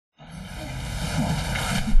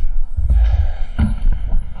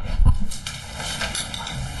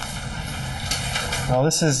Well,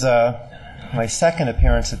 this is my second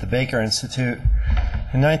appearance at the Baker Institute.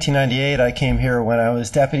 In 1998, I came here when I was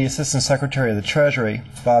Deputy Assistant Secretary of the Treasury.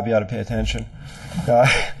 Bob, you ought to pay attention.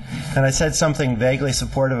 And I said something vaguely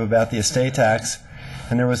supportive about the estate tax,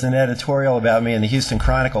 and there was an editorial about me in the Houston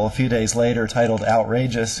Chronicle a few days later titled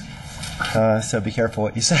 "Outrageous." So be careful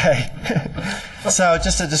what you say. So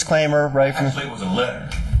just a disclaimer, right from... Actually, it was a letter.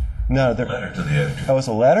 No, a letter to the editor. Oh, it was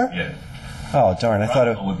a letter? Yeah. Oh, darn, I thought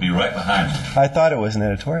it would be right behind you. I thought it was an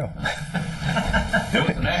editorial. It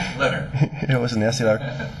was a nasty letter. It was a nasty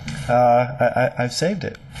letter. I've saved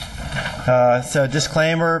it. So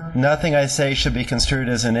disclaimer, nothing I say should be construed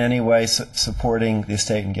as in any way supporting the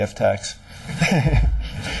estate and gift tax.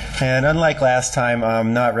 And unlike last time,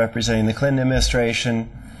 I'm not representing the Clinton administration.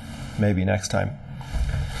 Maybe next time.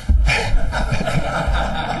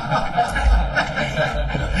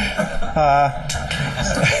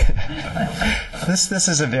 This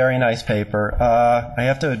is a very nice paper. I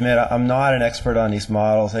have to admit, I'm not an expert on these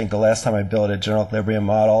models. I think the last time I built a general equilibrium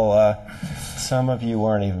model, some of you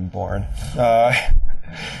weren't even born. But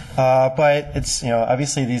it's,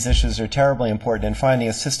 obviously these issues are terribly important, and finding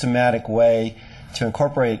a systematic way to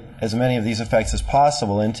incorporate as many of these effects as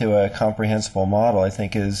possible into a comprehensible model, I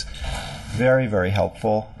think, is very, very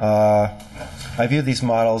helpful. I view these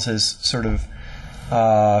models as sort of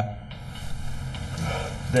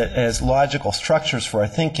as logical structures for our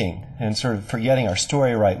thinking and sort of for getting our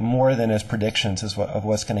story right more than as predictions of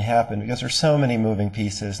what's going to happen, because there's so many moving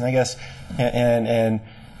pieces. And I guess, and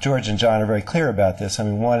George and John are very clear about this. I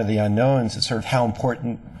mean, one of the unknowns is sort of how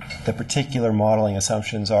important the particular modeling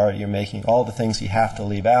assumptions are you're making, all the things you have to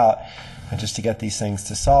leave out, and just to get these things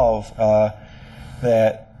to solve.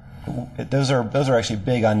 Those are actually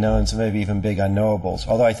big unknowns and maybe even big unknowables.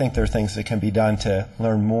 Although I think there are things that can be done to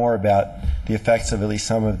learn more about the effects of at least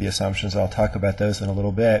some of the assumptions. I'll talk about those in a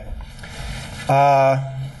little bit.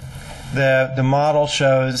 The model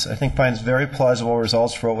shows, I think, finds very plausible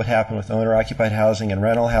results for what would happen with owner-occupied housing and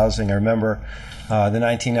rental housing. I remember the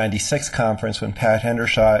 1996 conference when Pat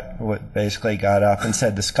Hendershot basically got up and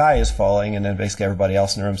said the sky is falling, and then basically everybody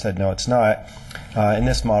else in the room said no, it's not. In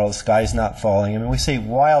this model, the sky is not falling. I mean, we see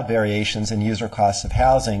wild variations in user costs of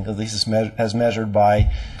housing, at least as measured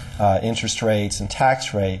by interest rates and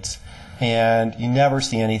tax rates. And you never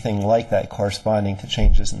see anything like that corresponding to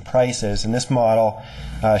changes in prices. And this model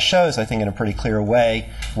shows, I think, in a pretty clear way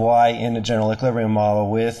why in a general equilibrium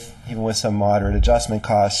model, even with some moderate adjustment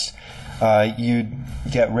costs, you'd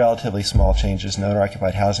get relatively small changes in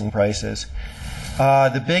owner-occupied housing prices.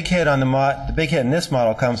 The big hit in this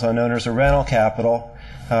model comes on owners of rental capital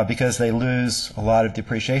because they lose a lot of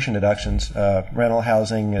depreciation deductions. Rental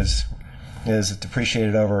housing is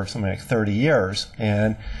depreciated over something like 30 years,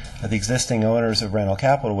 and the existing owners of rental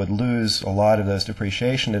capital would lose a lot of those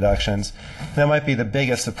depreciation deductions. That might be the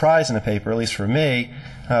biggest surprise in the paper, at least for me,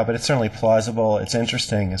 but it's certainly plausible, it's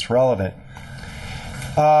interesting, it's relevant.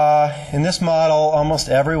 In this model, almost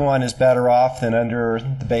everyone is better off than under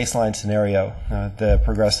the baseline scenario, the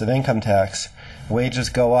progressive income tax. Wages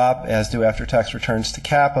go up, as do after-tax returns to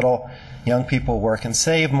capital. Young people work and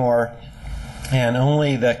save more, and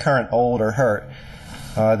only the current old are hurt.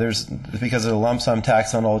 Because of the lump sum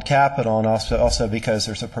tax on old capital, and also because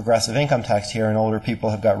there's a progressive income tax here, and older people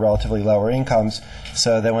have got relatively lower incomes,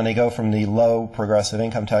 so that when they go from the low progressive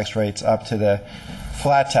income tax rates up to the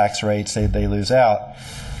flat tax rates, they lose out.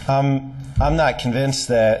 I'm not convinced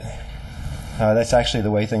that that's actually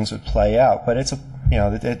the way things would play out, but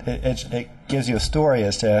it gives you a story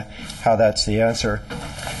as to how that's the answer.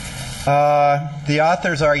 The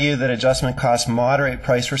authors argue that adjustment costs moderate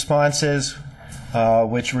price responses,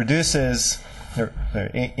 which reduces or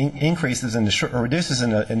increases in or reduces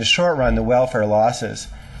in the short run the welfare losses,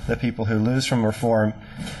 the people who lose from reform,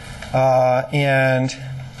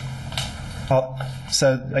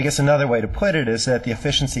 so I guess another way to put it is that the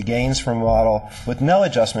efficiency gains from a model with no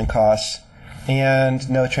adjustment costs and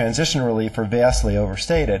no transition relief are vastly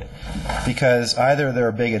overstated, because either there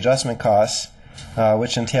are big adjustment costs,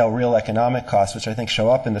 which entail real economic costs, which I think show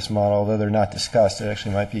up in this model, although they're not discussed. It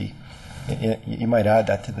actually might be, you might add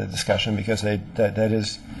that to the discussion, because that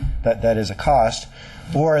is a cost,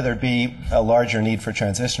 or there'd be a larger need for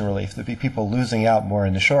transition relief. There'd be people losing out more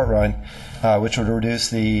in the short run, which would reduce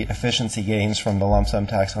the efficiency gains from the lump sum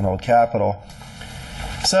tax on old capital.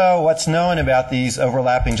 So what's known about these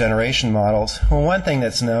overlapping generation models? Well, one thing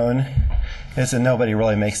that's known is that nobody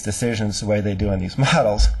really makes decisions the way they do in these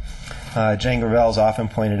models. Jane Gravel's often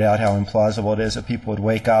pointed out how implausible it is that people would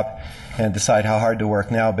wake up and decide how hard to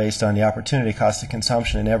work now based on the opportunity cost of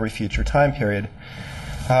consumption in every future time period.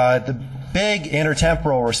 The big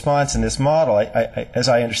intertemporal response in this model, as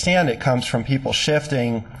I understand it, comes from people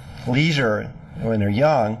shifting leisure when they're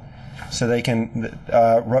young, so they can,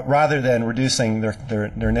 rather than reducing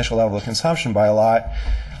their initial level of consumption by a lot,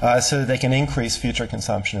 so that they can increase future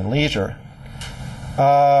consumption and leisure.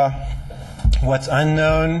 What's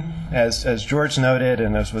unknown, as George noted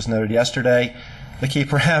and as was noted yesterday, the key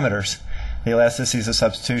parameters. The elasticities of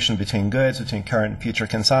substitution between goods, between current and future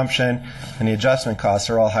consumption, and the adjustment costs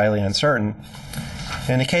are all highly uncertain.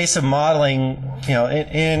 In the case of modeling,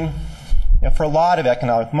 for a lot of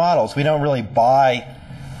economic models, we don't really buy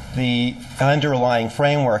the underlying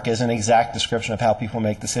framework as an exact description of how people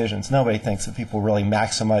make decisions. Nobody thinks of people really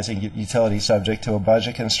maximizing utility subject to a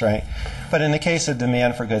budget constraint. But in the case of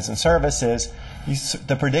demand for goods and services,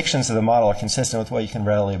 the predictions of the model are consistent with what you can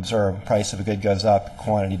readily observe. Price of a good goes up,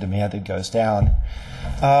 quantity demanded goes down.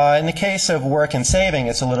 In the case of work and saving,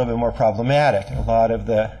 it's a little bit more problematic. A lot of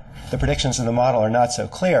the predictions in the model are not so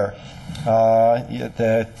clear.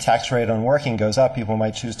 The tax rate on working goes up. People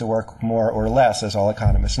might choose to work more or less, as all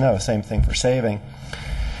economists know. Same thing for saving.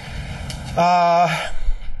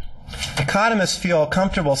 Economists feel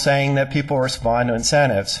comfortable saying that people respond to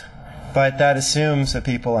incentives, but that assumes that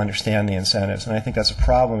people understand the incentives. And I think that's a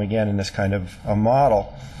problem, again, in this kind of a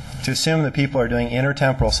model. To assume that people are doing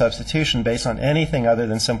intertemporal substitution based on anything other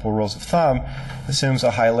than simple rules of thumb assumes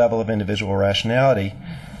a high level of individual rationality.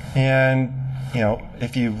 And,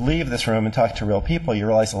 if you leave this room and talk to real people, you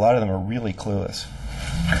realize a lot of them are really clueless.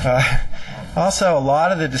 Also, a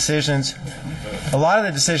lot of the decisions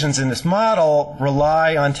in this model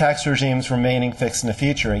rely on tax regimes remaining fixed in the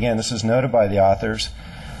future. Again, this is noted by the authors.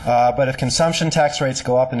 But if consumption tax rates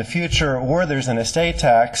go up in the future, or there's an estate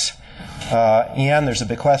tax, and there's a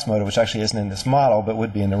bequest motive, which actually isn't in this model, but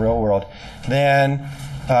would be in the real world, then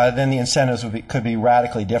the incentives could be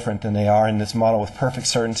radically different than they are in this model with perfect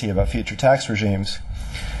certainty about future tax regimes.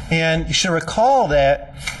 And you should recall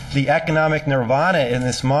that the economic nirvana in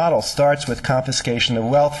this model starts with confiscation of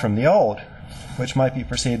wealth from the old, which might be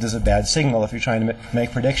perceived as a bad signal if you're trying to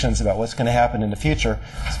make predictions about what's going to happen in the future,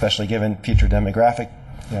 especially given future demographic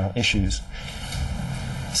issues.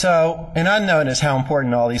 So an unknown is how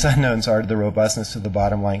important all these unknowns are to the robustness of the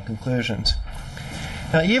bottom line conclusions.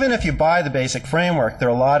 Now, even if you buy the basic framework, there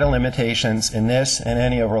are a lot of limitations in this and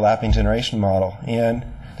any overlapping generation model, and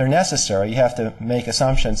they're necessary. You have to make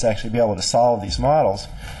assumptions to actually be able to solve these models.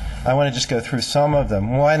 I want to just go through some of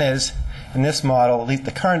them. One is, in this model, at least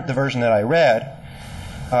the version that I read,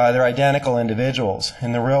 they're identical individuals.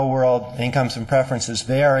 In the real world, incomes and preferences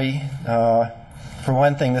vary. For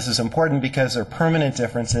one thing, this is important because there are permanent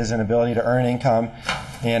differences in ability to earn income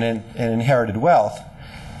and in inherited wealth.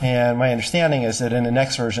 And my understanding is that in the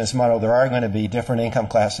next version of this model, there are going to be different income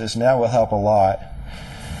classes, and that will help a lot.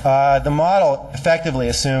 The model effectively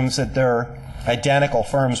assumes that there are identical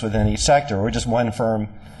firms within each sector, or just one firm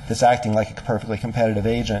that's acting like a perfectly competitive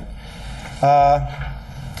agent.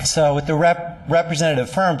 So with the representative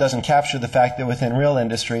firm doesn't capture the fact that within real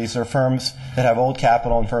industries there are firms that have old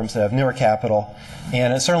capital and firms that have newer capital.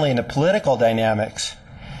 And certainly in the political dynamics,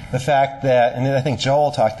 the fact that, and I think Joel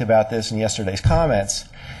talked about this in yesterday's comments,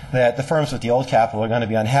 that the firms with the old capital are going to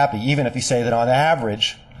be unhappy, even if you say that on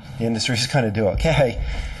average the industry is going to do okay.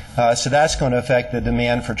 So that's going to affect the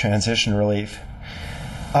demand for transition relief.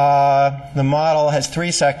 The model has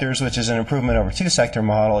 3 sectors, which is an improvement over 2-sector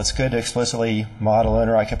model. It's good to explicitly model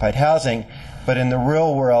owner-occupied housing, but in the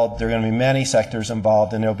real world, there are going to be many sectors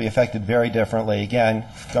involved, and they'll be affected very differently. Again,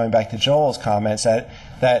 going back to Joel's comments,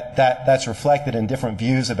 that's reflected in different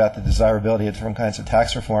views about the desirability of different kinds of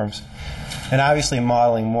tax reforms. And obviously,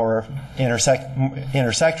 modeling more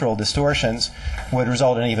intersectoral distortions would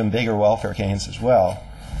result in even bigger welfare gains as well.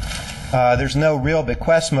 There's no real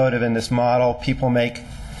bequest motive in this model. People make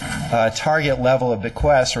a target level of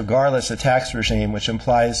bequests regardless of tax regime, which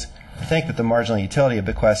implies, I think, that the marginal utility of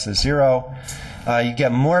bequests is 0. You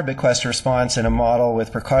get more bequest response in a model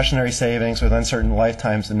with precautionary savings with uncertain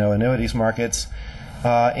lifetimes and no annuities markets.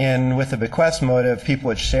 And with the bequest motive, people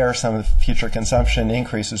would share some of the future consumption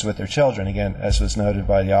increases with their children, again, as was noted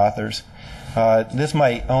by the authors. This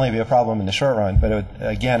might only be a problem in the short run, but it would,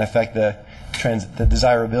 again, affect the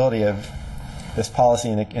desirability of this policy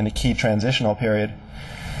in a key transitional period.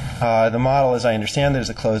 The model, as I understand it, is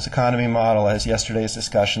a closed economy model. As yesterday's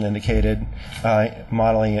discussion indicated,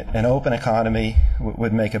 modeling an open economy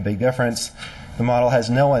would make a big difference. The model has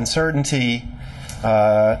no uncertainty.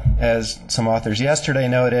 As some authors yesterday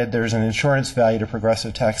noted, there's an insurance value to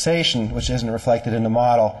progressive taxation, which isn't reflected in the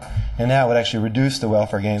model, and that would actually reduce the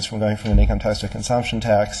welfare gains from going from an income tax to a consumption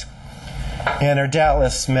tax. And there are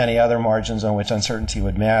doubtless many other margins on which uncertainty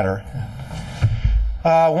would matter.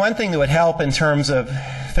 One thing that would help in terms of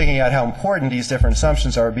figuring out how important these different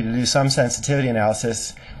assumptions are would be to do some sensitivity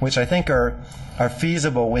analysis, which I think are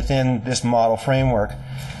feasible within this model framework.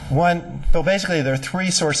 Basically, there are three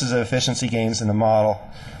sources of efficiency gains in the model.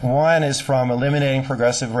 One is from eliminating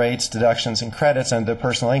progressive rates, deductions, and credits under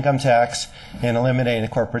personal income tax and eliminating the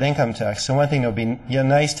corporate income tax. So one thing that would be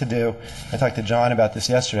nice to do, I talked to John about this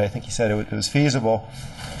yesterday, I think he said it was feasible,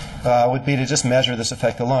 would be to just measure this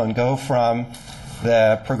effect alone. Go from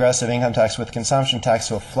the progressive income tax with consumption tax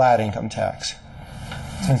to a flat income tax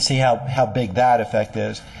and see how big that effect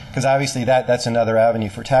is. Because obviously that's another avenue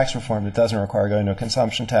for tax reform that doesn't require going to a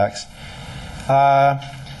consumption tax.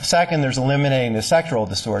 Second, there's eliminating the sectoral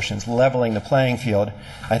distortions, leveling the playing field.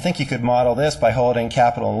 I think you could model this by holding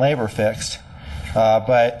capital and labor fixed,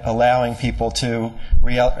 but allowing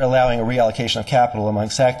allowing a reallocation of capital among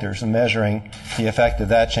sectors and measuring the effect of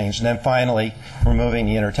that change. And then finally, removing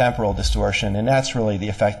the intertemporal distortion, and that's really the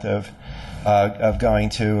effect of going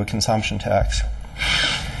to a consumption tax.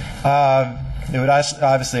 It would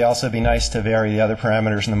obviously also be nice to vary the other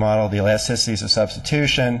parameters in the model, the elasticities of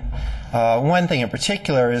substitution. One thing in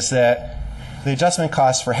particular is that the adjustment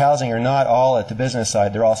costs for housing are not all at the business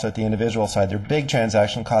side, they're also at the individual side. They're big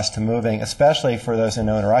transaction costs to moving, especially for those in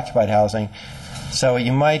owner-occupied housing. So what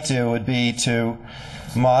you might do would be to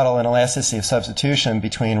model an elasticity of substitution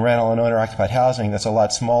between rental and owner-occupied housing that's a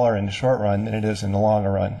lot smaller in the short run than it is in the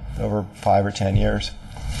longer run, over 5 or 10 years.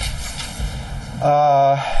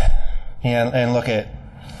 And look at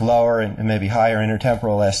lower and maybe higher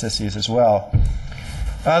intertemporal elasticities as well.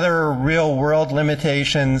 Other real-world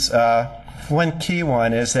limitations, one key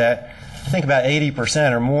one is that I think about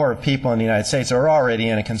 80% or more of people in the United States are already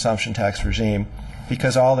in a consumption tax regime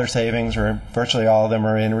because all their savings, or virtually all of them,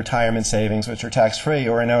 are in retirement savings, which are tax-free,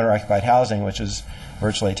 or in owner-occupied housing, which is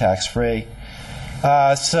virtually tax-free.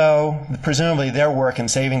 So presumably their work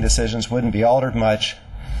and saving decisions wouldn't be altered much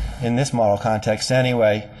in this model context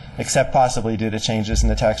anyway, except possibly due to changes in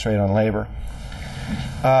the tax rate on labor.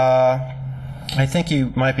 I think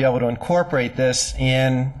you might be able to incorporate this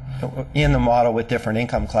in the model with different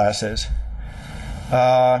income classes.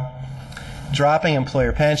 Dropping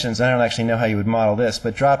employer pensions, I don't actually know how you would model this,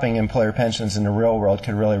 but dropping employer pensions in the real world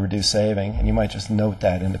could really reduce saving, and you might just note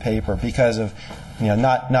that in the paper because of,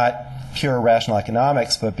 not pure rational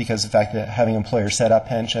economics, but because of the fact that having employers set up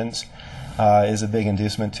pensions is a big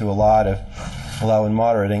inducement to a lot of low and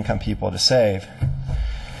moderate income people to save.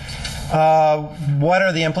 What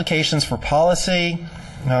are the implications for policy?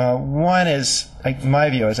 One is, my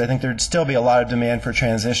view is, I think there'd still be a lot of demand for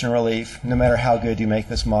transition relief, no matter how good you make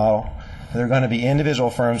this model. There are going to be individual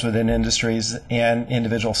firms within industries and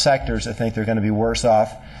individual sectors that think they're going to be worse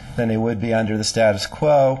off than they would be under the status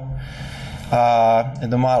quo.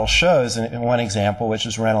 And the model shows, in one example, which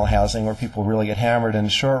is rental housing, where people really get hammered in the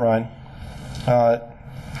short run.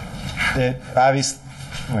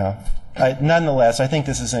 Nonetheless, I think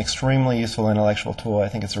this is an extremely useful intellectual tool. I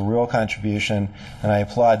think it's a real contribution, and I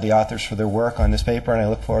applaud the authors for their work on this paper, and I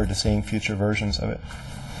look forward to seeing future versions of it.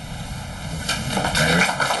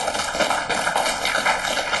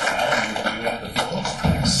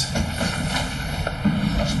 Thanks.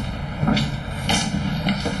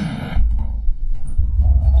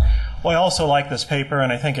 Well, I also like this paper,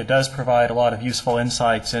 and I think it does provide a lot of useful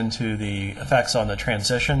insights into the effects on the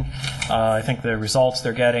transition. I think the results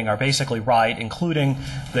they're getting are basically right, including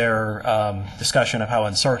their discussion of how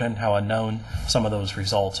uncertain, how unknown some of those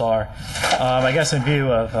results are. I guess in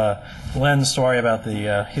view of Lynn's story about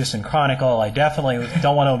the Houston Chronicle, I definitely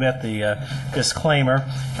don't want to omit the disclaimer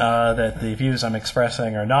that the views I'm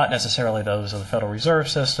expressing are not necessarily those of the Federal Reserve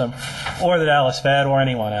System or the Dallas Fed or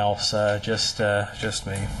anyone else, just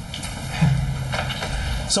me.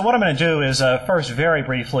 So what I'm going to do is first very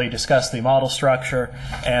briefly discuss the model structure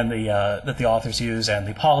and that the authors use and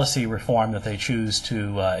the policy reform that they choose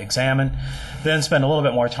to examine. Then spend a little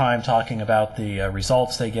bit more time talking about the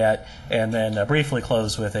results they get, and then briefly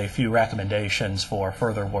close with a few recommendations for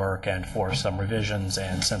further work and for some revisions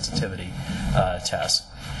and sensitivity tests.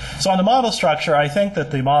 So on the model structure, I think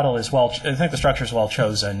that the structure is well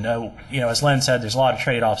chosen. As Lynn said, there's a lot of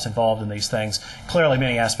trade-offs involved in these things. Clearly,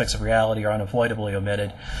 many aspects of reality are unavoidably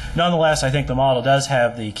omitted. Nonetheless, I think the model does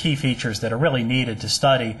have the key features that are really needed to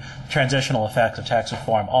study the transitional effects of tax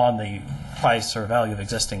reform on the price or value of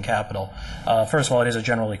existing capital. First of all, it is a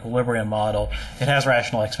general equilibrium model. It has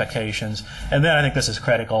rational expectations. And then I think this is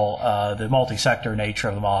critical, the multi-sector nature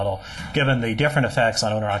of the model. Given the different effects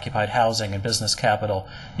on owner-occupied housing and business capital,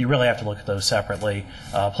 you really have to look at those separately.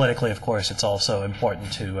 Politically, of course, it's also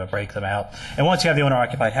important to break them out. And once you have the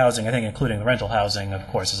owner-occupied housing, I think including the rental housing, of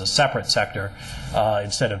course, as a separate sector,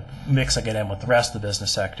 instead of mixing it in with the rest of the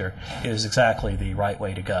business sector, is exactly the right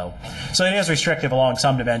way to go. So it is restrictive along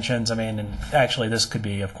some dimensions. I mean, and actually this could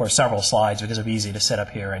be, of course, several slides because it's easy to sit up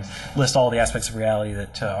here and list all the aspects of reality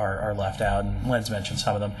that are left out, and Lynn's mentioned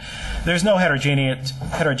some of them. There's no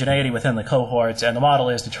heterogeneity within the cohorts, and the model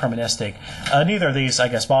is deterministic. Neither of these, I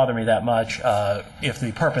guess, bother me that much if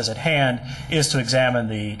the purpose at hand is to examine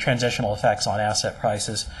the transitional effects on asset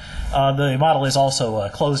prices. The model is also a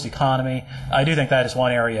closed economy. I do think that is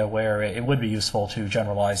one area where it would be useful to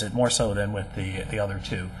generalize it more so than with the other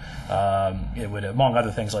two. It would, among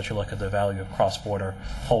other things, let you look at the value of cross-border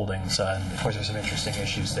holdings. And of course, there's some interesting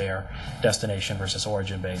issues there, destination versus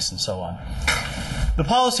origin base, and so on. The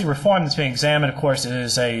policy reform that's being examined, of course,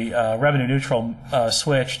 is a revenue-neutral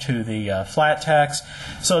switch to the flat tax.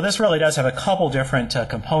 So this really does have a couple different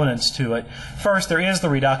components to it. First, there is the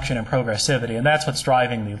reduction in progressivity, and that's what's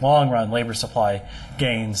driving the long-run labor supply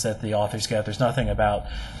gains that the authors get. There's nothing about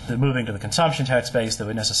the moving to the consumption tax base that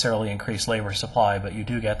would necessarily increase labor supply, but you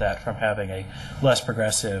do get that from having a less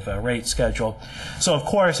progressive rate schedule. So, of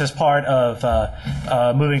course, as part of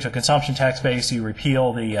moving to a consumption tax base, you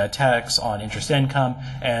repeal the tax on interest income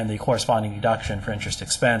and the corresponding deduction for interest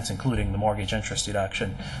expense, including the mortgage interest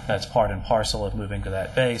deduction. That's part and parcel of moving to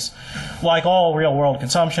that base. Like all real-world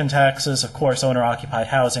consumption taxes, of course, owner-occupied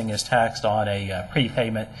housing is taxed on a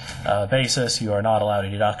prepayment basis. You are not allowed a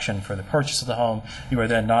deduction for the purchase of the home. You are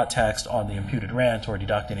then not taxed on the imputed rent or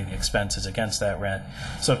deduct any of the expenses against that rent.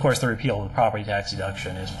 So, of course, the repeal of the property tax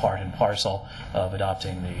deduction is part and parcel of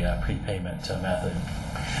adopting the prepayment method.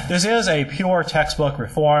 This is a pure textbook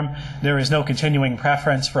reform. There is no continuing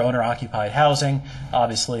preference for owner-occupied housing.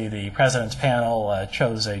 Obviously, the President's panel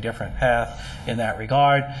chose a different path in that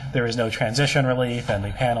regard. There is no transition relief, and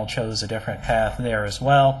the panel chose a different path there as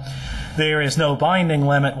well. There is no binding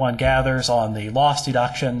limit, one gathers, on the loss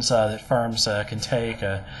deductions that firms can take.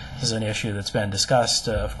 This is an issue that's been discussed,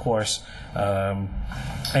 of course, and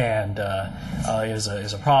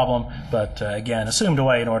is a problem, but again, assumed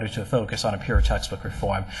away in order to focus on a pure textbook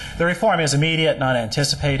reform. The reform is immediate, not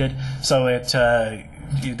anticipated, so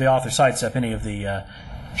the author cites up any of the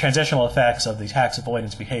transitional effects of the tax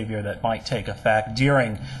avoidance behavior that might take effect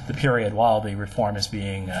during the period while the reform is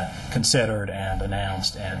being considered and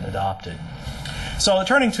announced and adopted. So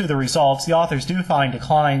turning to the results, the authors do find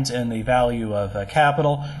declines in the value of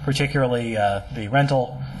capital, particularly the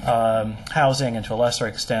rental housing and to a lesser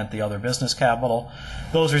extent the other business capital.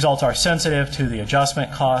 Those results are sensitive to the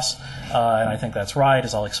adjustment costs, and I think that's right,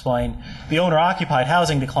 as I'll explain. The owner-occupied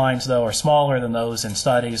housing declines, though, are smaller than those in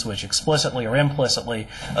studies which explicitly or implicitly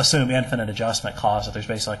assume infinite adjustment costs, that there's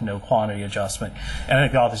basically like no quantity adjustment. And I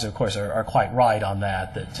think the authors, of course, are quite right on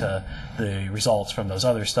that the results from those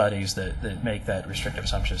other studies that make that restrictive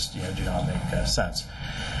assumptions do not make sense.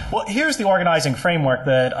 Well, here's the organizing framework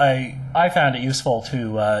that I found it useful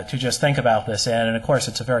to just think about this in, and of course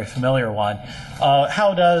it's a very familiar one.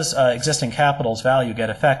 How does existing capital's value get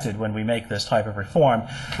affected when we make this type of reform?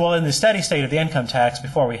 Well, in the steady state of the income tax,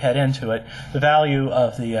 before we head into it, the value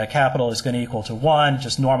of the capital is going to equal to 1,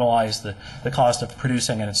 just normalize the cost of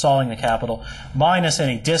producing and installing the capital, minus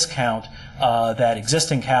any discount that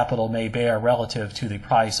existing capital may bear relative to the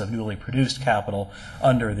price of newly produced capital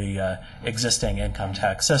under the existing income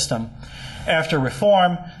tax system. After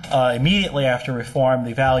reform, immediately after reform,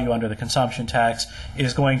 the value under the consumption tax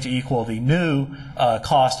is going to equal the new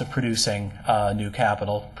cost of producing new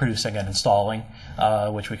capital, producing and installing,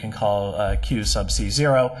 which we can call Q sub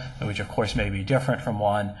C0, which of course may be different from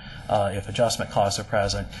 1 if adjustment costs are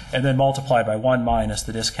present, and then multiply by 1 minus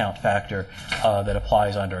the discount factor that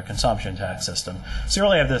applies under a consumption tax system. So you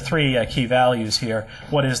really have the 3 key values here.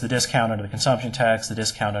 What is the discount under the consumption tax, the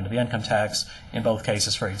discount under the income tax, in both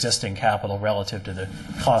cases for existing capital relative to the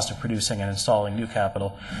cost of producing and installing new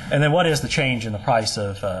capital, and then what is the change in the price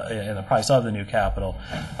of the new capital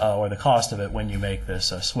or the cost of it when you make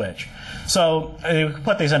this switch. So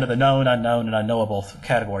put these into the known, unknown, and unknowable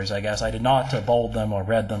categories, I guess. I did not bold them or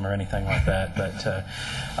red them or anything like that. But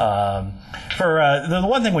the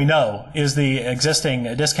one thing we know is the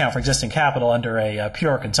existing discount for existing capital under a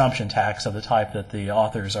pure consumption tax of the type that the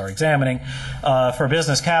authors are examining. For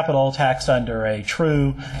business capital taxed under a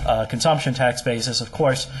true consumption tax basis, of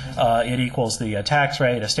course, it equals the tax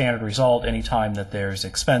rate, a standard result, anytime that there's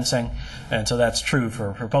expensing. And so that's true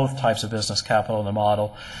for both types of business capital in the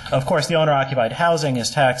model. Of course, the owner-occupied housing is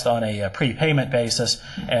taxed on a prepayment basis,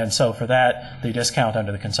 and so for that, the discount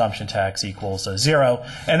under the consumption tax equals 0.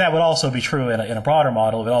 And that would also be true in a broader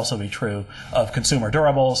model. It would also be true of consumer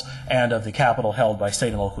durables and of the capital held by state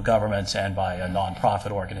and local governments and by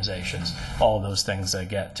nonprofit organizations. All of those things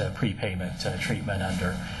get prepayment treatment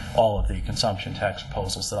under all of the consumption tax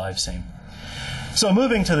proposals that I've seen. So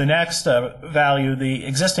moving to the next value, the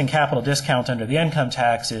existing capital discount under the income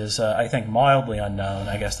tax is, I think, mildly unknown.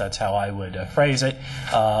 I guess that's how I would phrase it.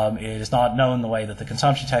 It is not known the way that the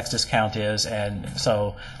consumption tax discount is, and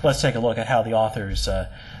so let's take a look at how the authors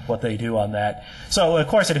what they do on that. So, of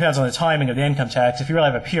course, it depends on the timing of the income tax. If you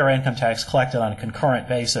really have a pure income tax collected on a concurrent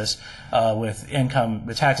basis with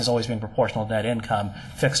taxes always being proportional to net income,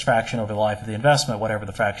 fixed fraction over the life of the investment, whatever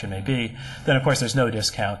the fraction may be, then, of course, there's no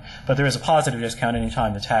discount. But there is a positive discount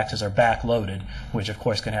anytime the taxes are backloaded, which, of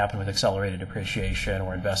course, can happen with accelerated depreciation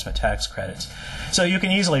or investment tax credits. So you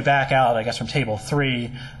can easily back out, I guess, from Table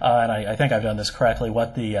 3, and I think I've done this correctly,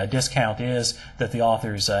 what the discount is that the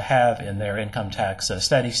authors have in their income tax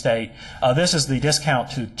steady state. This is the discount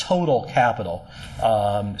to total capital.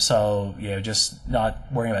 So, just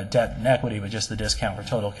not worrying about debt and equity, but just the discount for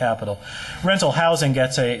total capital. Rental housing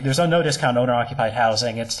there's no discount on owner-occupied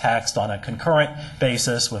housing. It's taxed on a concurrent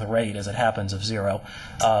basis with a rate, as it happens, of 0.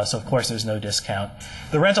 So, of course, there's no discount.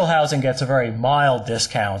 The rental housing gets a very mild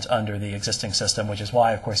discount under the existing system, which is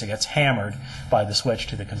why, of course, it gets hammered by the switch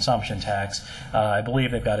to the consumption tax. I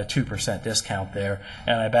believe they've got a 2% discount there,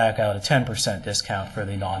 and I back out a 10% discount for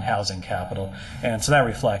the non-housing capital, and so that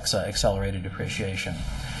reflects accelerated depreciation.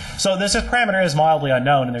 So this parameter is mildly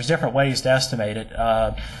unknown, and there's different ways to estimate it.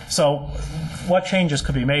 So what changes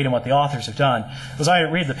could be made and what the authors have done? As I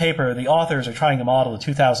read the paper, the authors are trying to model the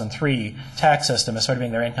 2003 tax system as sort of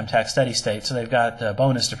being their income tax steady state. So they've got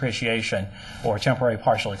bonus depreciation or temporary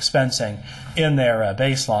partial expensing in their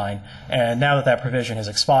baseline. And now that provision has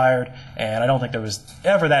expired, and I don't think there was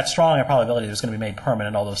ever that strong a probability it was going to be made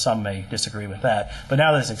permanent, although some may disagree with that. But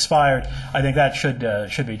now that it's expired, I think that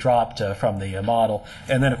should be dropped from the model.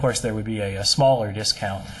 And then, of course, there would be a smaller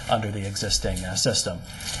discount under the existing system.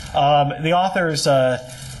 The authors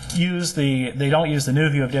they don't use the new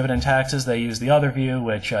view of dividend taxes. They use the other view,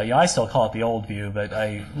 which I still call it the old view, but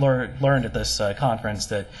I learned at this conference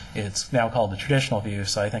that it's now called the traditional view,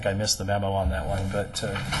 so I think I missed the memo on that one.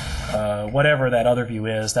 But whatever that other view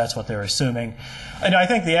is, that's what they're assuming. And I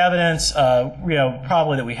think the evidence,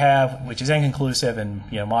 probably that we have, which is inconclusive and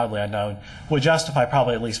mildly unknown, would justify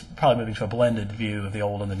probably moving to a blended view of the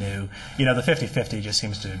old and the new. The 50-50 just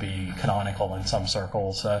seems to be canonical in some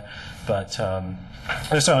circles, but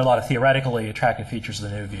there's certainly a lot of theoretically attractive features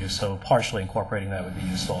of the new view, so partially incorporating that would be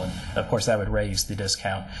useful. And of course, that would raise the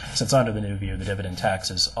discount, since under the new view, the dividend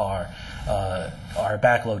taxes are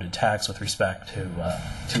backloaded tax with respect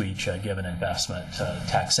to each given investment,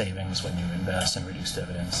 tax savings when you invest and reduce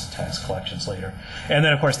dividends, tax collections later. And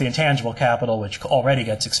then, of course, the intangible capital, which already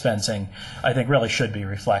gets expensing, I think really should be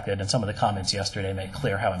reflected. And some of the comments yesterday make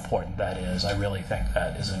clear how important that is. I really think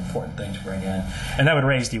that is an important thing to bring in. And that would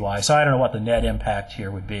raise DY. So I don't know what the net impact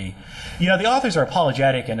here would be. The authors are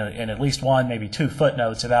apologetic in at least one, maybe two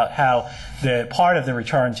footnotes about how the part of the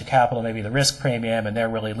return to capital may be the risk premium, and they're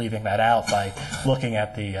really leaving that out by looking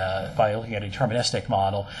at a deterministic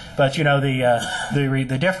model. But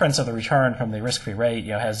the difference of the return from the risk-free rate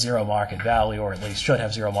has zero market value, or at least should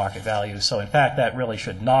have zero market value. So in fact, that really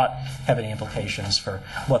should not have any implications for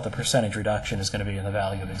what the percentage reduction is going to be in the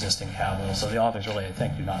value of existing capital. So the authors really, I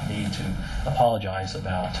think, do not need to apologize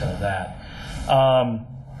about that.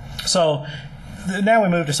 So now we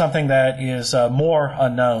move to something that is more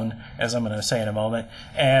unknown, as I'm going to say in a moment,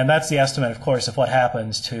 and that's the estimate, of course, of what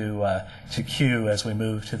happens to Q as we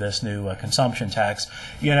move to this new consumption tax.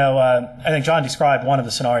 I think John described one of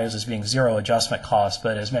the scenarios as being zero adjustment costs,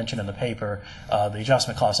 but as mentioned in the paper, the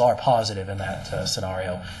adjustment costs are positive in that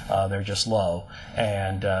scenario. They're just low,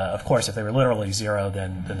 and of course, if they were literally zero,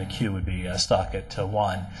 then the Q would be stuck at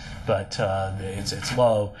 1. But it's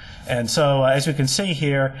low, and so as we can see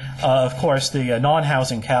here, of course, the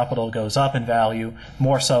non-housing capital goes up in value,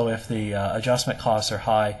 more so if the adjustment costs are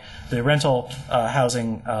high. The rental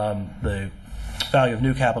housing, the value of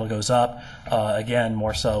new capital goes up, again,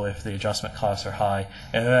 more so if the adjustment costs are high.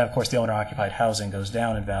 And then, of course, the owner-occupied housing goes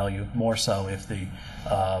down in value, more so if the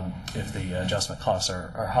adjustment costs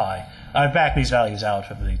are high. I've backed these values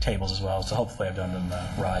out of the tables as well, so hopefully I've done them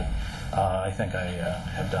right. I think I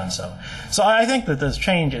have done so. So I think that this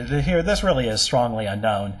change here, this really is strongly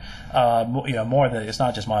unknown. More than it's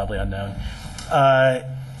not just mildly unknown.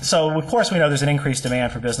 So, of course, we know there's an increased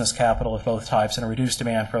demand for business capital of both types and a reduced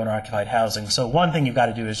demand for owner-occupied housing. So one thing you've got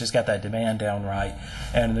to do is just get that demand down right,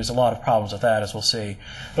 and there's a lot of problems with that, as we'll see.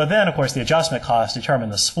 But then, of course, the adjustment costs determine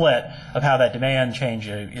the split of how that demand change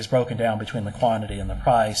is broken down between the quantity and the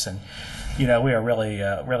price. And we are really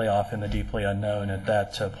off in the deeply unknown at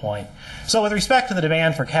that point. So with respect to the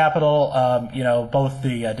demand for capital, both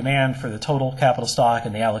the demand for the total capital stock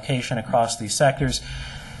and the allocation across these sectors,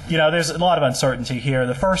 there's a lot of uncertainty here.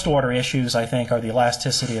 The first order issues, I think, are the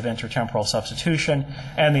elasticity of intertemporal substitution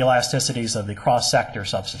and the elasticities of the cross-sector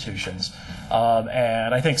substitutions.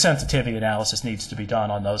 And I think sensitivity analysis needs to be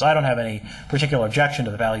done on those. I don't have any particular objection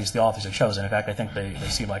to the values the authors have chosen. In fact, I think they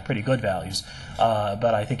seem like pretty good values.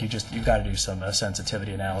 But I think you've got to do some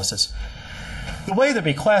sensitivity analysis. The way the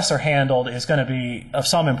bequests are handled is going to be of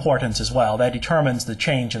some importance as well. That determines the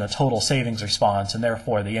change in the total savings response and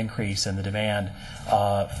therefore the increase in the demand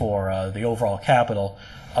for the overall capital.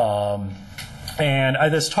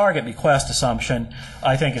 And this target bequest assumption,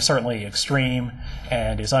 I think, is certainly extreme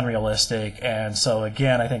and is unrealistic. And so,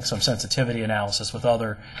 again, I think some sensitivity analysis with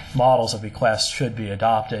other models of bequests should be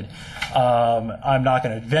adopted. I'm not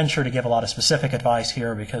going to venture to give a lot of specific advice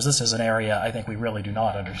here because this is an area I think we really do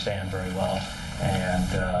not understand very well.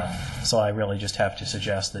 And so I really just have to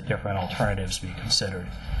suggest that different alternatives be considered.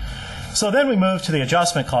 So then we move to the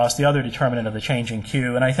adjustment cost, the other determinant of the changing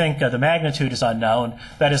Q, and I think the magnitude is unknown.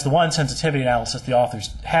 That is the one sensitivity analysis the authors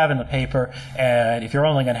have in the paper, and if you're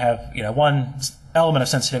only going to have one element of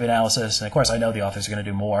sensitivity analysis, and of course I know the authors are going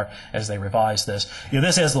to do more as they revise this,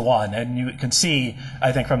 this is the one, and you can see,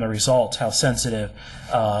 I think, from the results how sensitive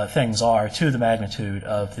things are to the magnitude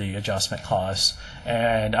of the adjustment costs.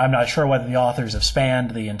 And I'm not sure whether the authors have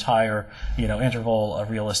spanned the entire, interval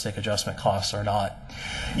of realistic adjustment costs or not.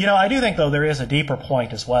 I do think, though, there is a deeper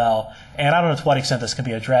point as well, and I don't know to what extent this can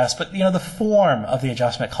be addressed, but, the form of the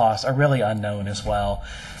adjustment costs are really unknown as well.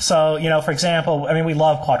 So, for example, we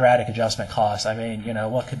love quadratic adjustment costs.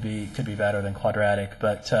 What could be better than quadratic?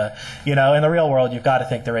 But, in the real world, you've got to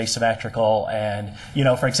think they're asymmetrical, and,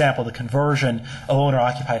 for example, the conversion of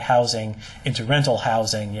owner-occupied housing into rental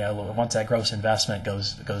housing, once that gross investment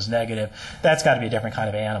goes negative, that's got to be a different kind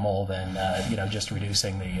of animal than just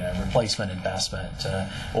reducing the replacement investment,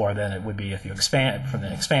 or than it would be if you expand from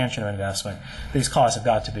the expansion of investment. These costs have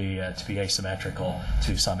got to be asymmetrical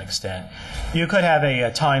to some extent. You could have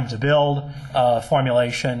a time to build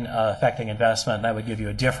formulation affecting investment. That would give you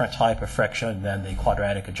a different type of friction than the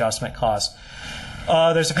quadratic adjustment cost.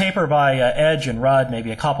 There's a paper by Edge and Rudd,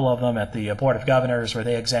 maybe a couple of them, at the Board of Governors where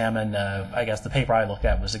they examine, I guess the paper I looked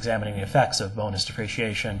at was examining the effects of bonus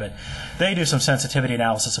depreciation, but they do some sensitivity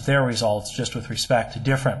analysis of their results just with respect to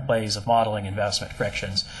different ways of modeling investment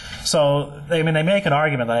frictions. So, they make an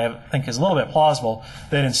argument that I think is a little bit plausible,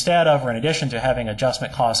 that instead of, or in addition to having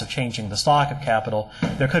adjustment costs of changing the stock of capital,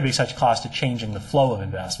 there could be such cost of changing the flow of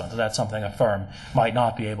investment. So that's something a firm might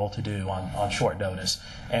not be able to do on short notice.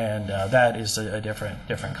 And that is a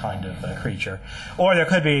different kind of creature. Or there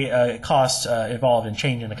could be costs involved in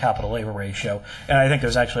changing the capital-labor ratio. And I think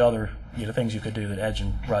there's actually other things you could do that Edge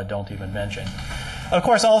and Rudd don't even mention. Of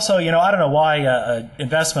course, also, I don't know why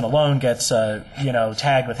investment alone gets,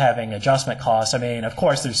 tagged with having adjustment costs. Of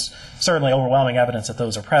course, there's certainly overwhelming evidence that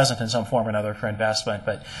those are present in some form or another for investment,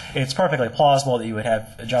 but it's perfectly plausible that you would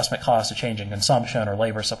have adjustment costs of changing consumption or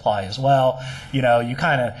labor supply as well.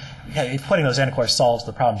 Putting those in, of course, solves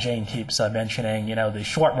the problem Jane keeps mentioning. The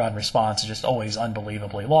short-run response is just always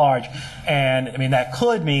unbelievably large, and that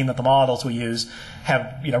could mean that the models we use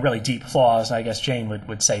have really deep flaws, and I guess Jane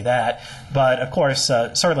would say that. But of course,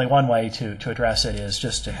 certainly one way to address it is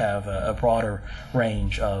just to have a broader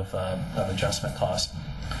range of adjustment costs.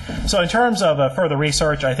 So in terms of further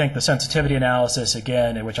research, I think the sensitivity analysis,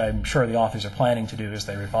 again, which I'm sure the authors are planning to do as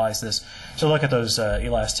they revise this, to look at those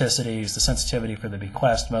elasticities, the sensitivity for the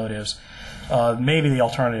bequest motives, maybe the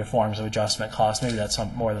alternative forms of adjustment costs. Maybe that's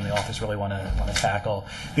more than the authors really want to tackle.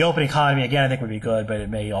 The open economy, again, I think would be good, but it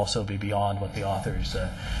may also be beyond what the authors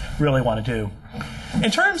really want to do. In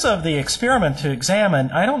terms of the experiment to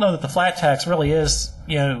examine, I don't know that the flat tax really is,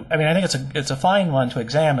 I think it's a fine one to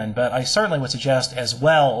examine, but I certainly would suggest as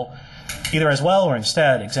well either as well or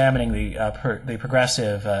instead examining the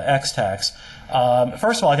progressive X tax.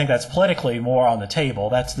 First of all, I think that's politically more on the table.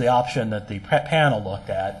 That's the option that the panel looked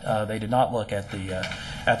at. They did not look at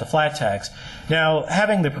the flat tax. Now,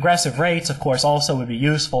 having the progressive rates, of course, also would be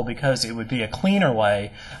useful because it would be a cleaner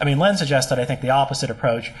way. I mean, Len suggested, I think, the opposite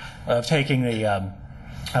approach of taking the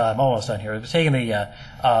I'm almost done here. Taking the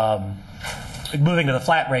moving to the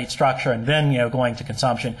flat rate structure and then going to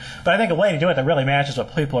consumption. But I think a way to do it that really matches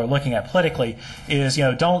what people are looking at politically is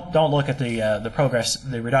don't look at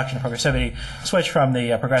the reduction of progressivity. Switch from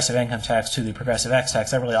the progressive income tax to the progressive X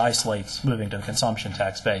tax. That really isolates moving to the consumption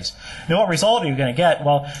tax base. Now, what result are you going to get?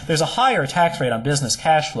 Well, there's a higher tax rate on business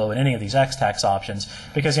cash flow in any of these X tax options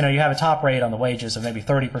because you have a top rate on the wages of maybe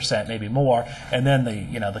 30%, maybe more, and then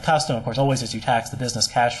the custom, of course, always is you tax the business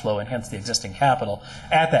cash flow and hence the existing capital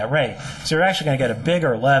at that rate. So you're actually going to get a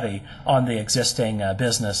bigger levy on the existing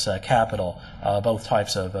business capital, both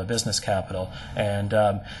types of business capital. And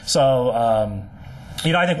I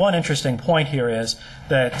think one interesting point here is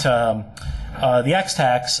that the X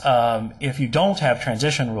tax, if you don't have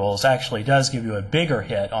transition rules, actually does give you a bigger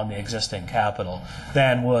hit on the existing capital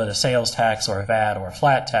than would a sales tax or a VAT or a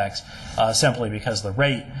flat tax, simply because the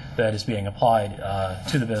rate that is being applied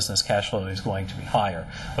to the business cash flow is going to be higher.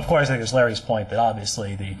 Of course, I think there's Larry's point that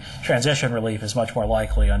obviously the transition relief is much more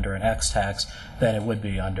likely under an X tax than it would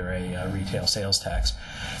be under a retail sales tax.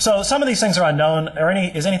 So some of these things are unknown.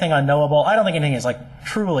 Is anything unknowable? I don't think anything is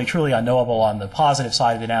truly unknowable on the positive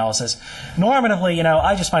side of the analysis. Normatively,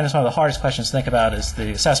 I just find this one of the hardest questions to think about is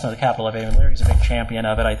the assessment of the capital levy. I mean, Larry's a big champion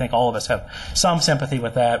of it. I think all of us have some sympathy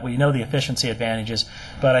with that. We know the efficiency advantages,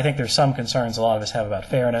 but I think there's some concerns a lot of us have about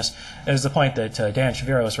fairness. There's the point that Dan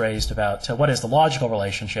Shaviro has raised about what is the logical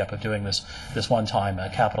relationship of doing this one-time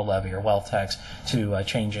capital levy or wealth tax to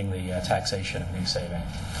changing the taxation of new saving.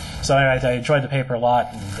 So anyway, I enjoyed the paper a lot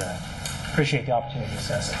and appreciate the opportunity to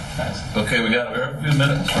assess it. Thanks. Okay, we got a few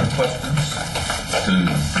minutes for questions to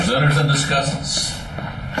presenters and discussants.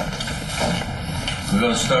 We're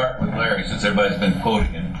going to start with Larry since everybody's been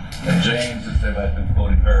quoting him, and James since everybody's been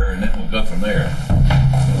quoting her, and then we'll go from there.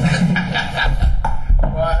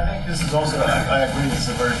 Well, I think this is also, I agree, this is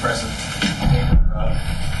a very impressive paper.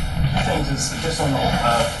 Two things is just on the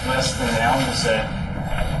last thing that Alan just said.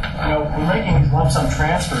 We're making these lump sum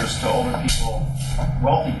transfers to older people,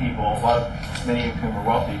 wealthy people, many of whom are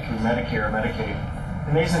wealthy, through Medicare or Medicaid.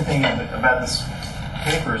 The amazing thing about this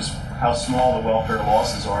paper is how small the welfare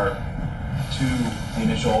losses are to the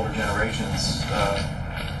initial older generations.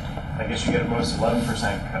 I guess you get at most 11%.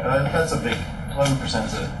 That's a big, 11%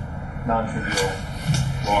 is a non-trivial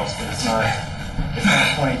loss, but it's not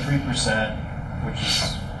 23%, which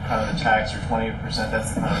is kind of the tax, or 20%,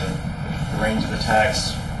 that's kind of the range of the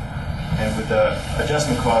tax. And with the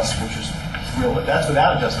adjustment costs, which is that's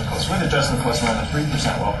without adjustment costs. With adjustment costs, around a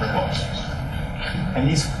 3% welfare loss. And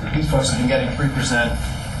these folks have been getting 3%,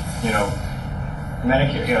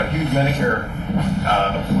 Medicare, huge Medicare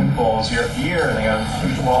windfalls year after year, and they got a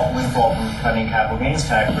huge windfall from cutting capital gains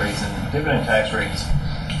tax rates and dividend tax rates.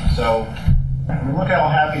 So, look how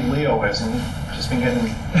happy Leo is, and he's just been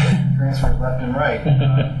getting transfers left and right.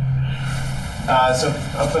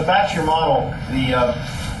 But back to your model,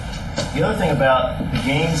 the other thing about the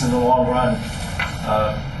gains in the long run,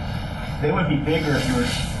 they would be bigger if you were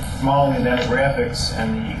modeling the demographics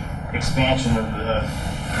and the expansion of the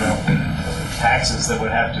taxes that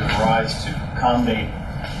would have to arise to accommodate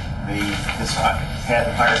this path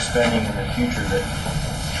of higher spending in the future that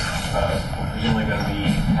we're presumably going to be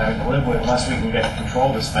having to live with unless we can get control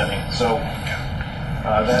of the spending. So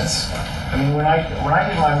when I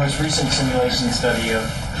did my most recent simulation study of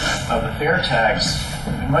the fair tax,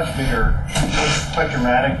 much bigger, quite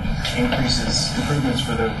dramatic improvements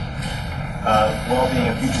for the well-being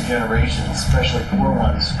of future generations, especially poor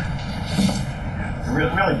ones.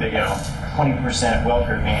 Really big, 20%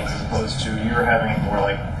 welfare gains as opposed to you're having more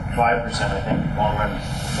like 5%, I think, long-run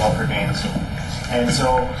welfare gains. And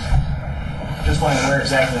so, just wondering where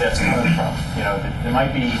exactly that's coming from. There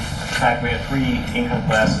might be, in fact, we have 3 income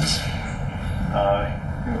classes.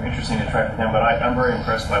 Interesting to track with them, but I'm very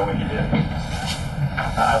impressed by what you did.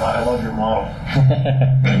 I love your model.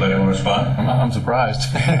 Anybody want to respond? I'm surprised.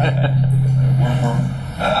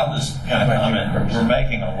 I'll just kind of comment. We're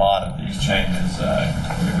making a lot of these changes.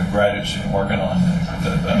 We've been gradually working on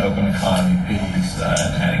the open economy piece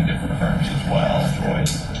and adding different firms as well.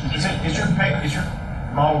 Joyce. Is your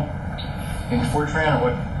model in Fortran or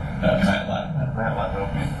what? MATLAB. MATLAB,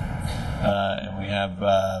 okay. And we have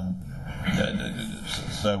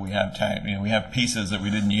we have pieces that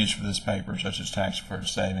we didn't use for this paper, such as tax-deferred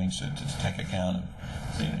savings, to take account of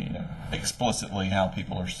explicitly how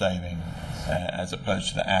people are saving, as opposed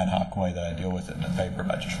to the ad hoc way that I deal with it in the paper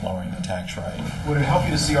about just lowering the tax rate. Would it help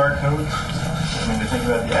you to see our code? I mean, to think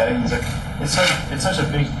about the adding, it's such a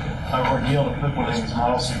big ordeal to put one of these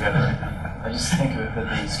models together. I just think that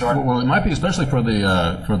the start. Well, it might be especially for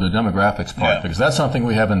the demographics part, because that's something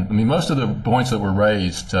we haven't. I mean, most of the points that were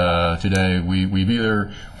raised today, we've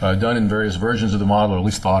either done in various versions of the model, or at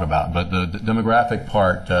least thought about. But the demographic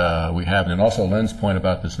part we haven't, and also Len's point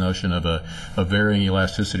about this notion of a varying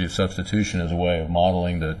elasticity of substitution as a way of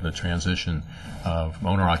modeling the transition from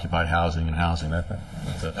owner-occupied housing and housing.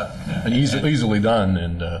 That's an easily done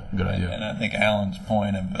and good idea. And I think Alan's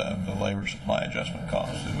point of the labor supply adjustment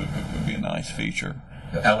cost would be a nice feature.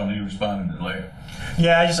 Alan, you responded to Larry.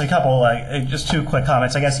 Yeah, just a couple, just two quick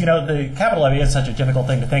comments. I guess, the capital levy is such a difficult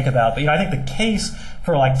thing to think about, but, I think the case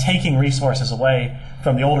for, taking resources away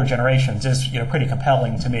from the older generations is, pretty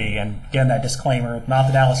compelling to me. And again, that disclaimer, not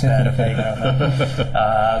the Dallas Fed, okay, but,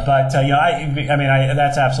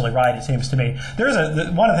 that's absolutely right, it seems to me.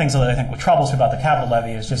 One of the things that I think troubles me about the capital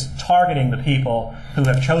levy is just targeting the people who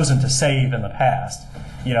have chosen to save in the past.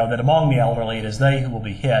 That among the elderly, it is they who will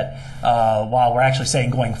be hit, while we're actually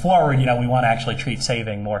saying going forward, we want to actually treat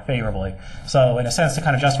saving more favorably. So in a sense, to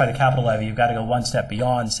kind of justify the capital levy, you've got to go one step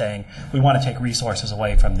beyond saying we want to take resources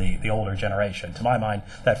away from the older generation. To my mind,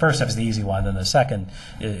 that first step is the easy one, then the second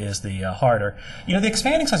is the harder. The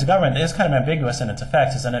expanding size of government is kind of ambiguous in its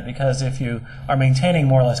effects, isn't it? Because if you are maintaining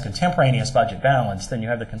more or less contemporaneous budget balance, then you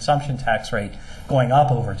have the consumption tax rate going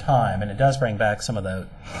up over time, and it does bring back some of the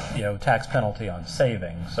tax penalty on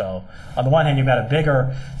saving. So on the one hand, you've got a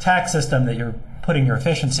bigger tax system that you're putting your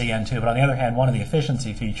efficiency into, but on the other hand, one of the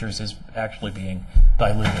efficiency features is actually being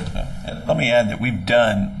diluted. And let me add that we've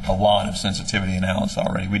done a lot of sensitivity analysis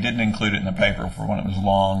already. We didn't include it in the paper for when it was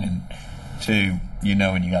long, and two,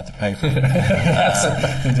 when you got the paper.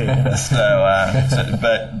 Indeed.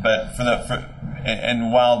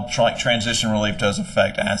 And while transition relief does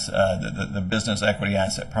affect the business equity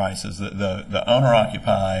asset prices, the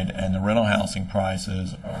owner-occupied and the rental housing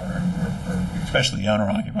prices are especially the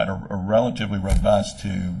owner-occupied, are relatively robust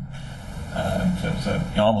to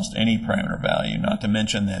almost any parameter value. Not to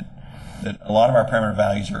mention that a lot of our parameter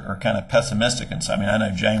values are kind of pessimistic. And so, I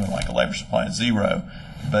know Jane would like a labor supply of 0.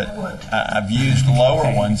 But I've used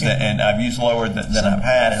lower ones, and I've used lower than I've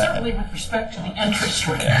had. Certainly with respect to the interest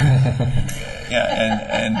rate.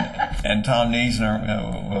 And Tom Niesner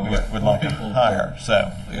would like it higher.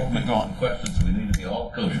 So go on. Questions. We need to be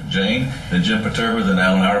all kosher. Jane, then Jim Paterba, then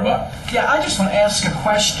Alan Auerbach. Yeah, I just want to ask a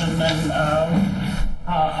question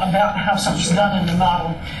about how something's done in the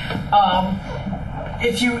model.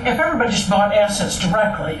 If everybody just bought assets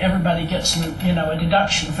directly, everybody gets a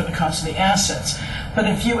deduction for the cost of the assets. But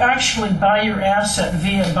if you actually buy your asset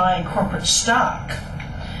via buying corporate stock,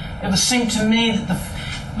 it would seem to me that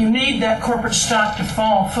you need that corporate stock to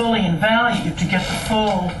fall fully in value to get the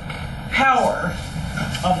full power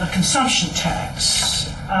of the consumption tax.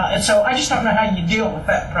 And so I just don't know how you deal with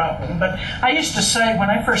that problem. But I used to say, when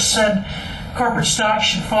I first said corporate stock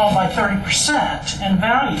should fall by 30% in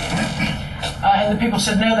value, and the people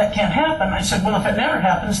said, no, that can't happen. I said, well, if it never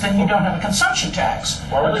happens, then you don't have a consumption tax,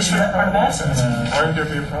 at least for that part of assets. Why would there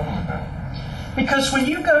be a problem with that? Because when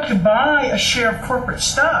you go to buy a share of corporate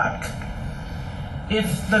stock,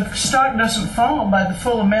 if the stock doesn't fall by the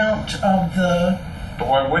full amount of the But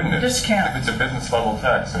why wouldn't it? discount. If it's a business level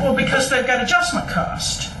tax. Well, because they've got adjustment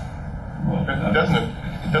cost. It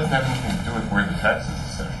doesn't have anything to do with where the tax is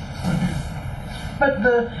assessed. But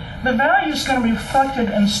the value is going to be reflected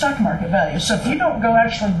in stock market value. So if you don't go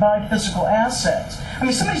actually buy physical assets,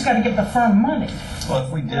 somebody's got to give the firm money. Well,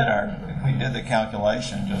 if we did the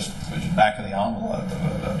calculation, just back of the envelope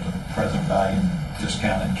of the present value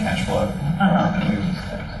discounted cash flow, and we would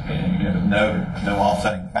no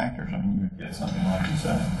offsetting factors, you would get something like you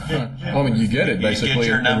said. You get it basically.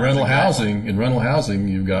 your In numbers rental housing,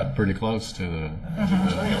 you've got pretty close to the.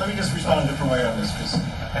 Let me just respond a different way on this, because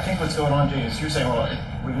I think what's going on, Jane, is you're saying, well,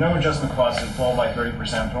 with no adjustment costs, it fall by 30%.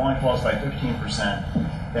 If it only falls by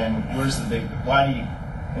 15%, then where's the big? Why do you?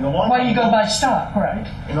 In the long Why run, do you go buy stock, right?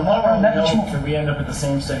 In the long run, we That much know more. that we end up at the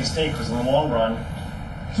same steady state, because in the long run,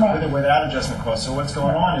 Right. without adjustment costs. So what's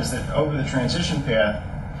going on is that over the transition path,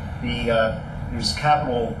 there's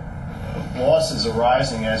capital losses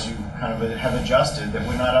arising as you kind of have adjusted that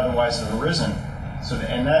would not otherwise have arisen. So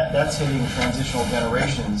that's hitting transitional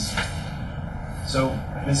generations. So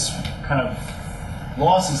this kind of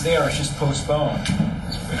loss is there; it's just postponed.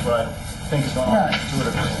 Is what I think is going on Right.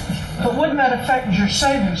 intuitively. But wouldn't that affect your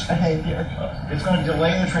savings behavior? It's going to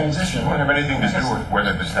delay the transition. It wouldn't have anything to do with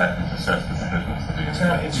whether the tax is assessed as a business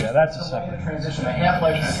that's a the separate. transition. The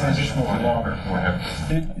half-life of the transition will be longer.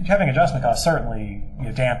 Having adjustment costs certainly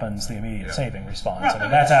dampens the immediate saving response. I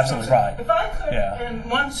mean, that's absolutely right. If I could, Yeah. in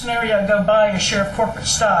one scenario, go buy a share of corporate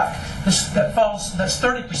stock that's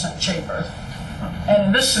 30% cheaper, and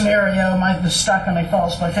in this scenario, the stock only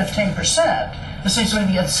falls by 15%, it seems to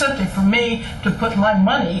me the incentive for me to put my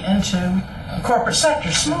money into the corporate sector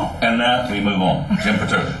is small. And now we move on. Jim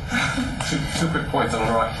Paterno. Two quick points on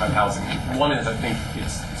owner-occupied housing. One is I think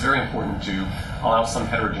it's very important to allow some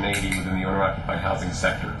heterogeneity within the owner-occupied housing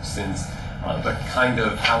sector, since the kind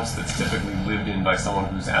of house that's typically lived in by someone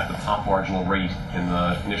who's at the top marginal rate in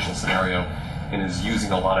the initial scenario and is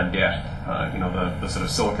using a lot of debt, the sort of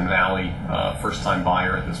Silicon Valley first-time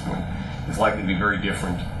buyer at this point, is likely to be very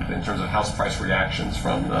different in terms of house price reactions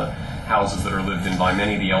from the houses that are lived in by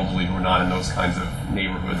many of the elderly who are not in those kinds of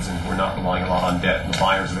neighborhoods and who are not relying a lot on debt, and the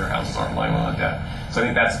buyers of their houses aren't relying a lot on debt. So I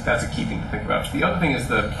think that's a key thing to think about. The other thing is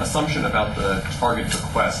the assumption about the target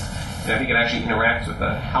bequest, and I think it actually interacts with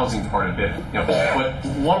the housing part a bit. But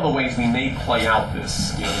one of the ways we may play out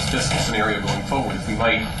this fiscal scenario going forward is we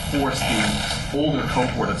might force the older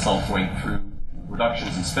cohort at some point through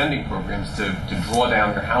reductions in spending programs to draw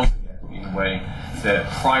down their housing equity in a way that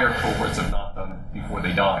prior cohorts have not done before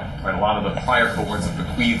they died. Right? A lot of the prior cohorts have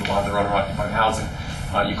bequeathed a lot of their owner-occupied housing.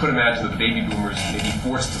 You could imagine that the baby boomers may be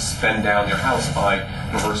forced to spend down their house by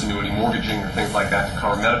reverse annuity mortgaging or things like that to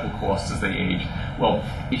cover medical costs as they age. Well,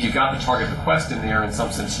 if you've got the target bequest in there, in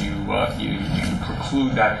some sense you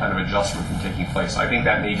preclude that kind of adjustment from taking place. So I think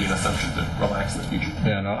that may be an assumption to relax in the future.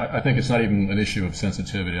 Yeah, no, I think it's not even an issue of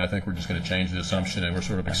sensitivity. I think we're just going to change the assumption, and we're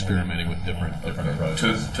sort of experimenting with different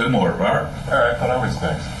approaches. Two more, Robert. All right, I thought I was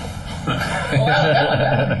next.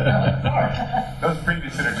 Those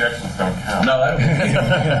previous interjections don't count. No,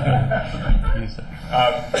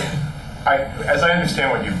 I As I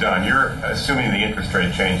understand what you've done, you're assuming the interest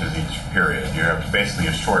rate changes each period. You have basically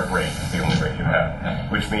a short rate, is the only rate you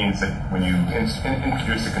have, which means that when you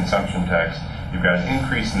introduce the consumption tax, you've got an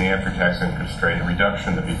increase in the after-tax interest rate, a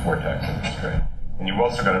reduction in the before-tax interest rate. And you've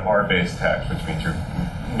also got an R-based tax, which means you're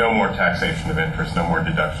no more taxation of interest, no more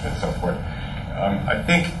deduction, and so forth. I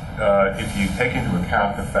think if you take into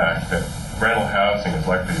account the fact that rental housing is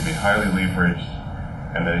likely to be highly leveraged,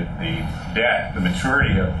 and the debt, the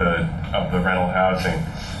maturity of the rental housing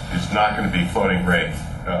is not going to be floating rate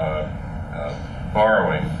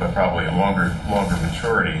borrowing, but probably a longer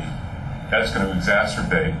maturity, that's going to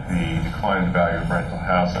exacerbate the decline in the value of rental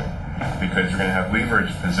housing, because you're going to have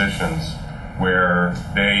leveraged positions where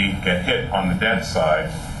they get hit on the debt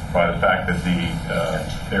side by the fact that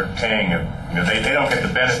they're paying they don't get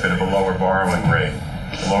the benefit of a lower borrowing rate,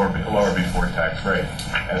 a lower before tax rate.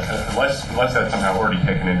 Unless that's somehow already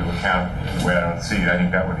taken into account in the way I don't see it, I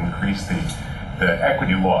think that would increase the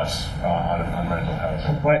equity loss on rental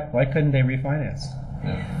housing. Why couldn't they refinance?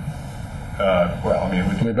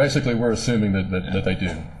 Basically, we're assuming that they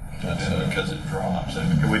do. Because it drops.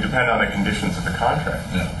 It would depend on the conditions of the contract.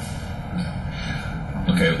 Yeah.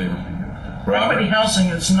 Okay. Equity Robert, housing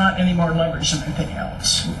is not any more leveraged than anything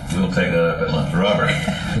else. we'll take a lunch. Robert.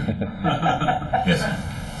 Yes.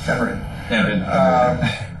 Henry. Henry.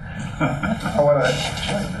 I want to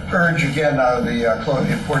urge again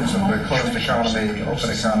the importance of the closed economy, open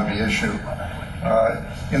economy issue.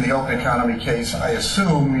 In the open economy case, I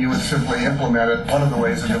assume you would simply implement it. One of the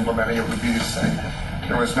ways of implementing it would be to say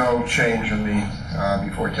there was no change in the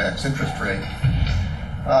before-tax interest rate.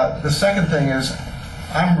 The second thing is,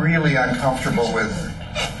 I'm really uncomfortable with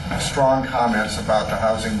strong comments about the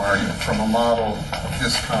housing market from a model of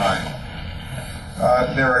this kind.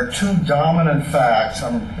 There are two dominant facts.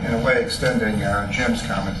 I'm in a way extending Jim's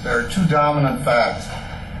comments. There are two dominant facts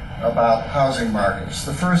about housing markets.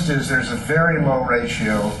 The first is there's a very low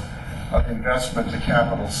ratio of investment to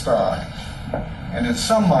capital stock. And in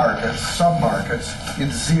some markets, sub-markets,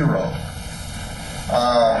 it's zero.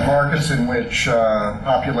 Markets in which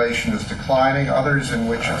population is declining, others in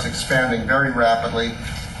which it's expanding very rapidly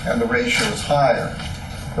and the ratio is higher.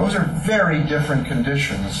 Those are very different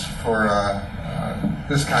conditions for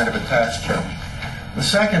this kind of a tax change. The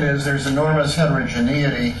second is there's enormous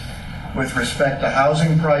heterogeneity with respect to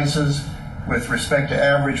housing prices, with respect to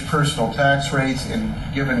average personal tax rates in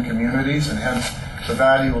given communities, and hence the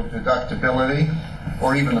value of deductibility,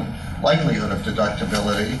 or even the likelihood of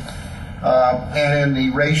deductibility, and in the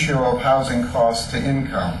ratio of housing costs to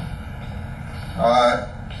income.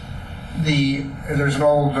 There's an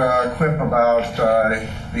old quip about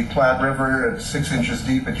the Platte River, it's 6 inches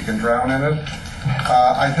deep but you can drown in it.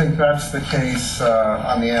 I think that's the case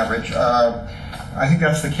on the average. I think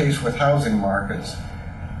that's the case with housing markets.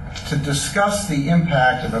 to discuss the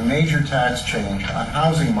impact of a major tax change on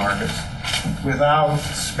housing markets without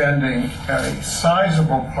spending a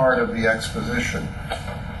sizable part of the exposition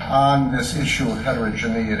on this issue of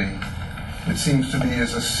heterogeneity, it seems to me,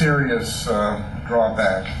 is a serious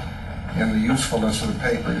drawback in the usefulness of the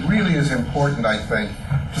paper. It really is important, I think,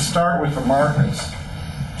 to start with the markets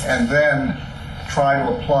and then try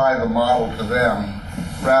to apply the model to them,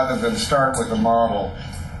 rather than start with the model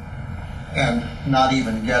and not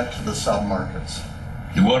even get to the submarkets.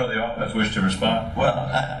 Do one of the authors wish to respond? Well,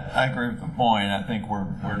 I agree with the point. I think we're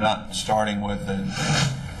not starting with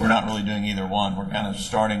we're not really doing either one. We're kind of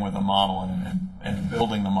starting with a model and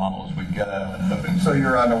building the model as we go. And hoping So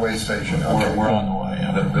you're on the way station. we're on the way.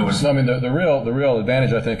 Yeah. There was, I mean, the real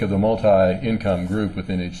advantage, I think, of the multi-income group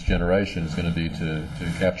within each generation is going to be to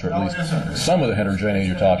capture at No, least it isn't. some of the heterogeneity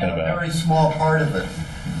you're talking A about. very small part of it,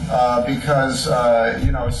 because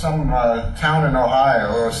some town in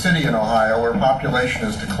Ohio or city in Ohio where population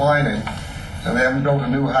is declining, and they haven't built a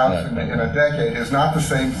new house in a decade, is not the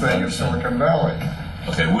same thing as Silicon Valley.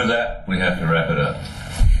 okay, with that, we have to wrap it up.